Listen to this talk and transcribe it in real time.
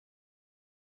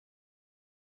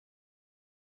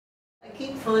I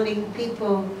keep finding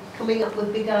people coming up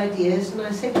with big ideas, and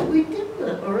I say, but we've done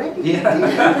that already.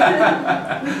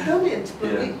 Yeah. We've done it,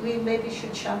 but yeah. we maybe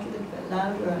should shout a little bit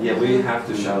louder. Yeah, we have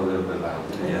to shout a little bit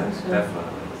louder. Yeah, so.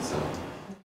 definitely. So.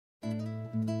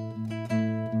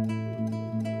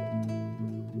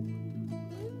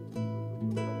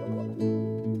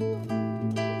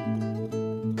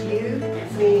 You,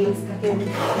 me,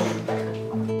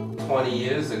 20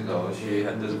 years ago, she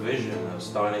had this vision of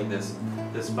starting this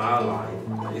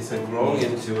Bioline. It's grown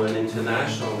into an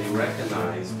internationally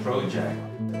recognized project.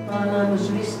 Bioline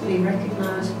was recently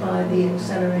recognised by the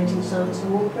Accelerating Science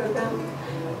Award Programme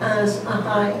as a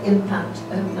high-impact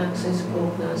open access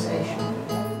organisation.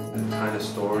 The kind of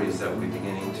stories that we're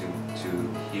beginning to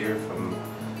hear from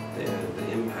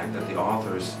the impact that the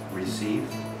authors receive,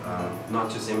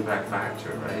 not just impact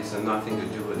factor, right? It's nothing to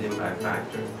do with impact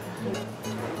factor.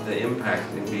 The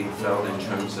impact is being felt in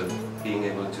terms of being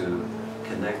able to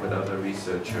connect with other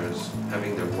researchers,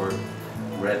 having their work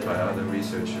read by other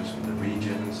researchers from the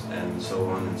regions, and so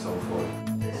on and so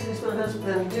forth. This is my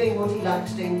husband doing what he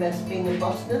likes doing best, being a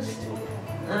botanist,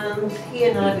 and he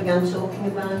and I began talking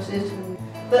about it.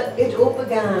 But it all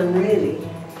began really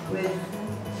with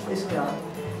this guy.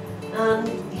 And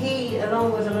he,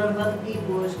 along with a lot of other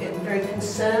people, was getting very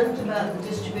concerned about the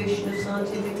distribution of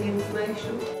scientific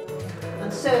information.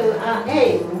 And so our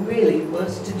aim really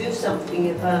was to do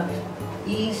something about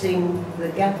easing the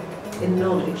gap in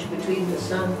knowledge between the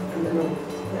south and the north,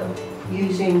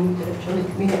 using electronic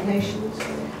communications.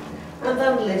 And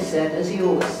Vanderlei said, as he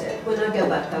always said, when I go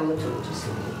back I will talk to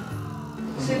Sydney.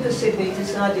 Super Sydney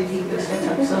decided he could set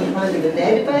up some kind of a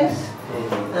database,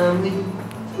 and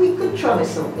we could try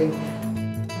something.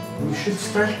 We should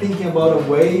start thinking about a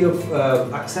way of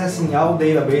accessing all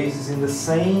databases in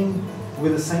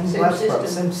with the same platform,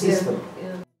 same system.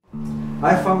 Yeah.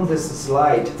 I found this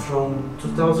slide from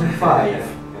 2005.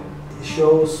 It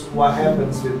shows what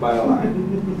happens with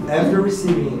Bioline. After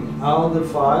receiving all the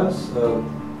files,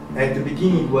 at the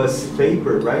beginning it was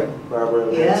paper, right?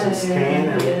 Barbara had to scan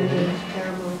and everything.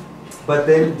 But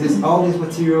then all this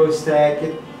material is stacked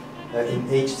in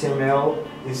HTML,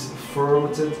 is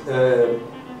formatted,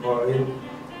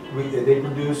 they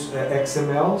produce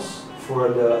XMLs for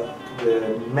the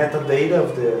metadata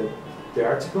of the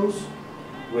articles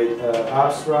with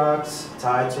abstracts,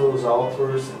 titles,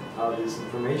 authors, and all this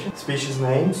information. Species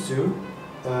names too.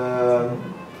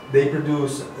 They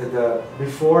produce,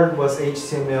 before it was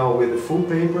HTML with the full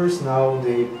papers, now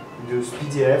they produce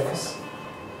PDFs.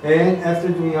 And after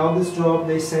doing all this job,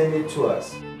 they send it to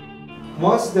us.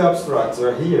 Once the abstracts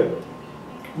are here,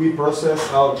 we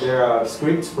process out, there are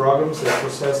scripts, programs that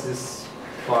process these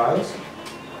files,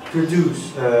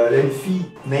 produce and feed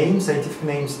names, scientific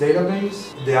names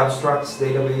database, the abstracts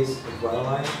database of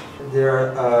Bioline.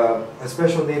 There are a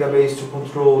special database to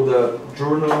control the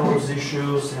journals,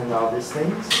 issues, and all these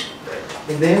things.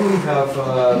 And then we have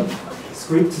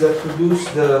scripts that produce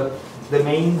the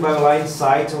main Bioline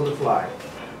site on the fly,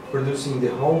 producing the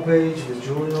homepage, the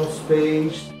journals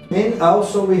page. And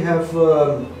also we have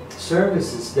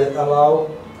services that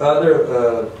allow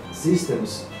other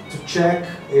systems to check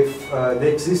if the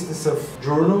existence of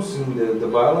journals in the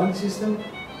Bioline system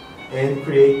and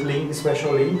create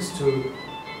special links to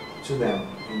them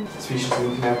in Species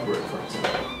Link Network, for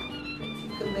example.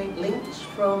 You can make links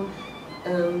from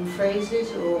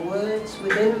phrases or words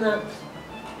within that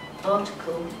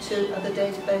article to other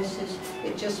databases.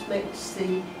 It just makes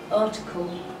the article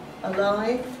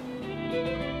alive.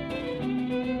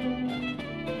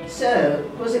 So,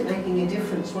 was it making a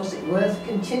difference? Was it worth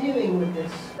continuing with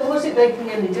this? Or was it making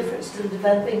any difference to the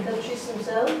developing countries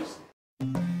themselves?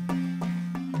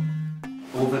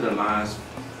 Over the last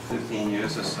 15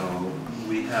 years or so,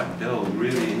 we have built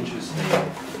really interesting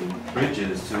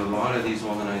bridges to a lot of these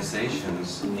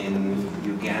organizations in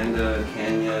Uganda,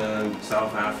 Kenya,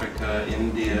 South Africa,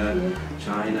 India,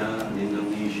 China,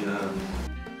 Indonesia.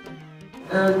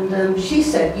 And she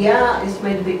said, yeah, it's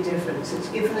made a big difference. It's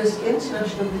given us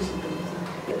international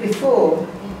visibility. Before,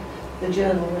 the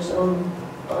journal was on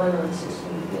Bioline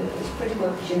system, it was pretty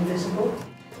much invisible.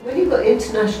 When you've got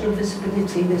international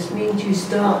visibility, this means you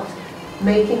start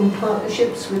making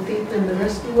partnerships with people in the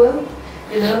rest of the world,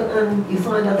 and you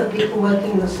find other people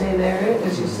working in the same area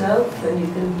as yourself, and you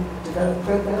can develop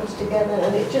programs together,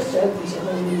 and it just opens a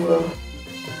whole new world.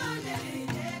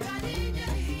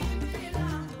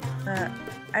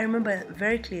 I remember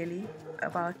very clearly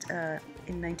about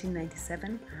in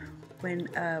 1997 when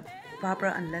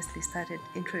Barbara and Leslie started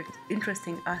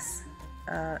interesting us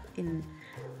in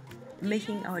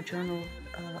making our journal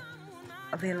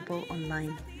available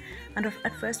online. And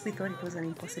at first we thought it was an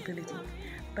impossibility.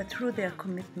 but through their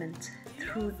commitment,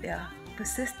 through their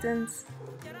persistence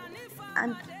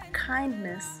and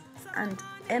kindness and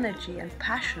energy and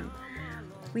passion,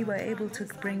 we were able to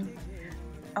bring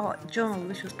our journal,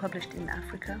 which was published in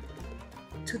Africa,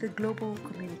 to the global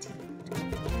community.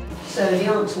 So the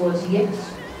answer was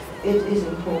yes, it is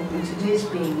important, it is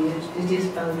being used, it is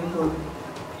valuable.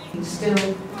 It's still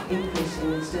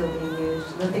increasing, it's still being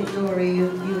used. And I think, Dora, you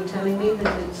were telling me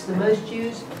that it's the most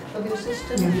used of your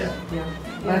systems? Yeah,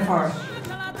 by far.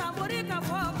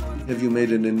 Have you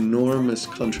made an enormous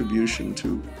contribution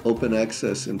to open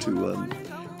access and to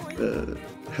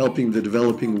helping the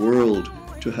developing world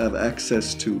to have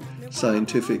access to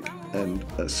scientific and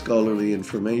scholarly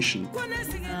information?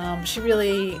 She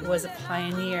really was a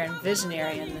pioneer and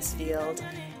visionary in this field,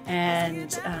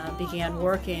 and began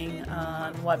working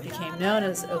on what became known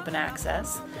as open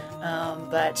access,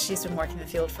 but she's been working in the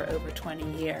field for over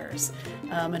 20 years.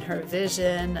 And her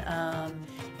vision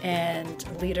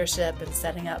and leadership in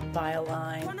setting up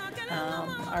Bioline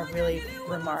are really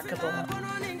remarkable.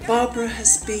 Barbara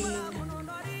has been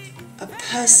a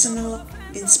personal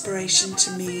inspiration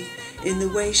to me in the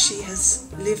way she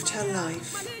has lived her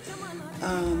life,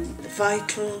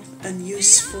 vital and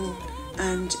useful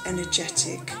and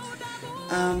energetic.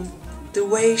 The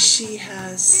way she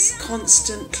has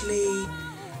constantly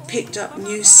picked up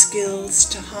new skills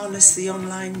to harness the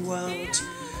online world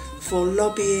for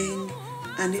lobbying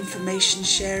and information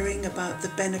sharing about the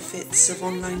benefits of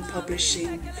online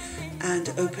publishing and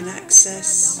open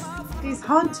access. It's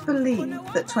hard to believe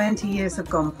that 20 years have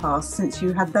gone past since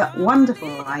you had that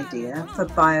wonderful idea for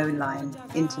Bioline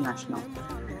International.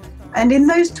 And in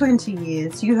those 20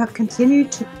 years, you have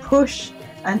continued to push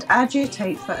and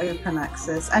agitate for open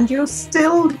access, and you're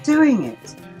still doing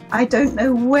it. I don't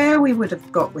know where we would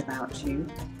have got without you.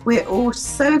 We're all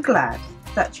so glad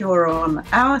that you're on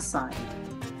our side.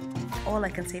 All I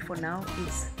can say for now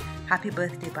is happy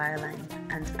birthday, Bioline,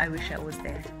 and I wish I was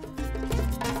there.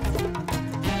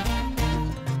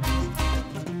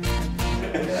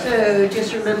 So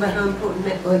just remember how important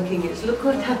networking is. Look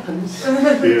what happens.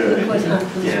 Look what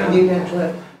happens when you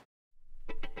network.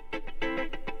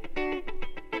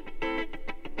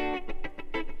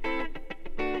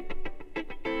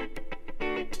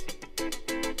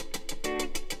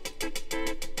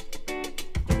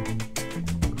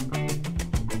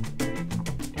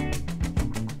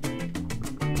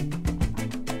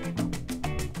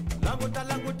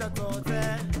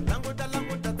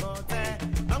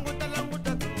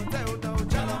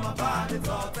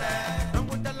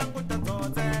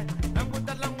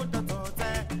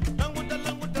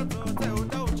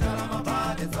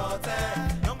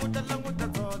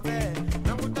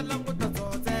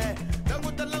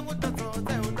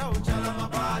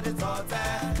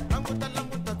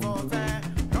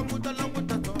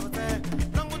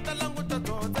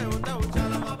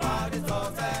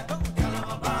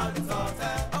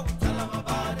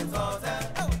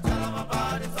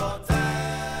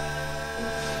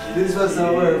 This was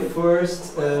our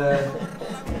first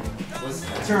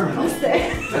terminal.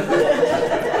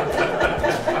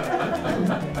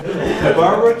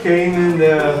 Barbara came and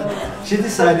she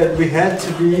decided we had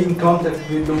to be in contact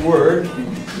with the word.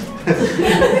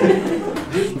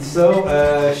 So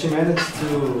she managed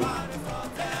to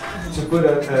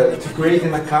create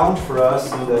an account for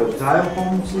us in the dial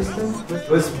phone system. It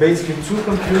was basically two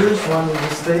computers, one in the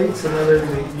States, another in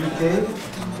the UK,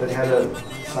 that had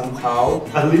somehow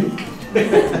a link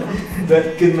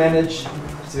that could manage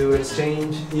to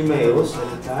exchange emails at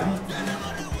the time.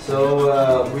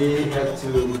 So we had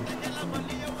to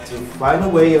find a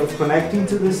way of connecting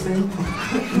to this thing.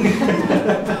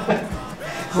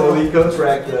 So we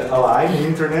contracted a line, an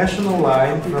international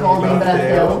line from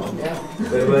Brazil.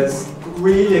 It was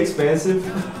really expensive,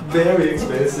 very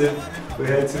expensive. We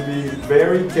had to be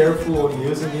very careful on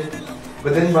using it.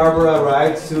 But then Barbara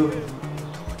arrived to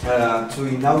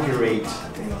inaugurate,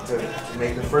 to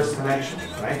make the first connection,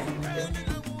 right?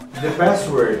 The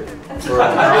password for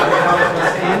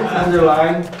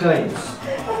underline claims.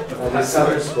 This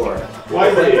underscore. Why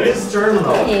this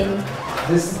terminal?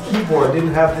 This keyboard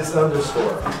didn't have this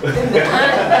underscore. I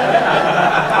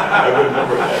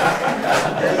remember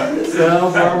that.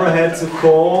 So Barbara had to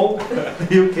call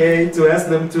UK to ask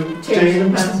them to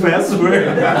change the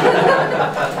password.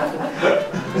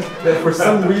 That for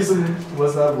some reason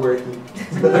was not working.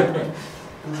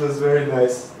 It was very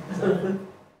nice.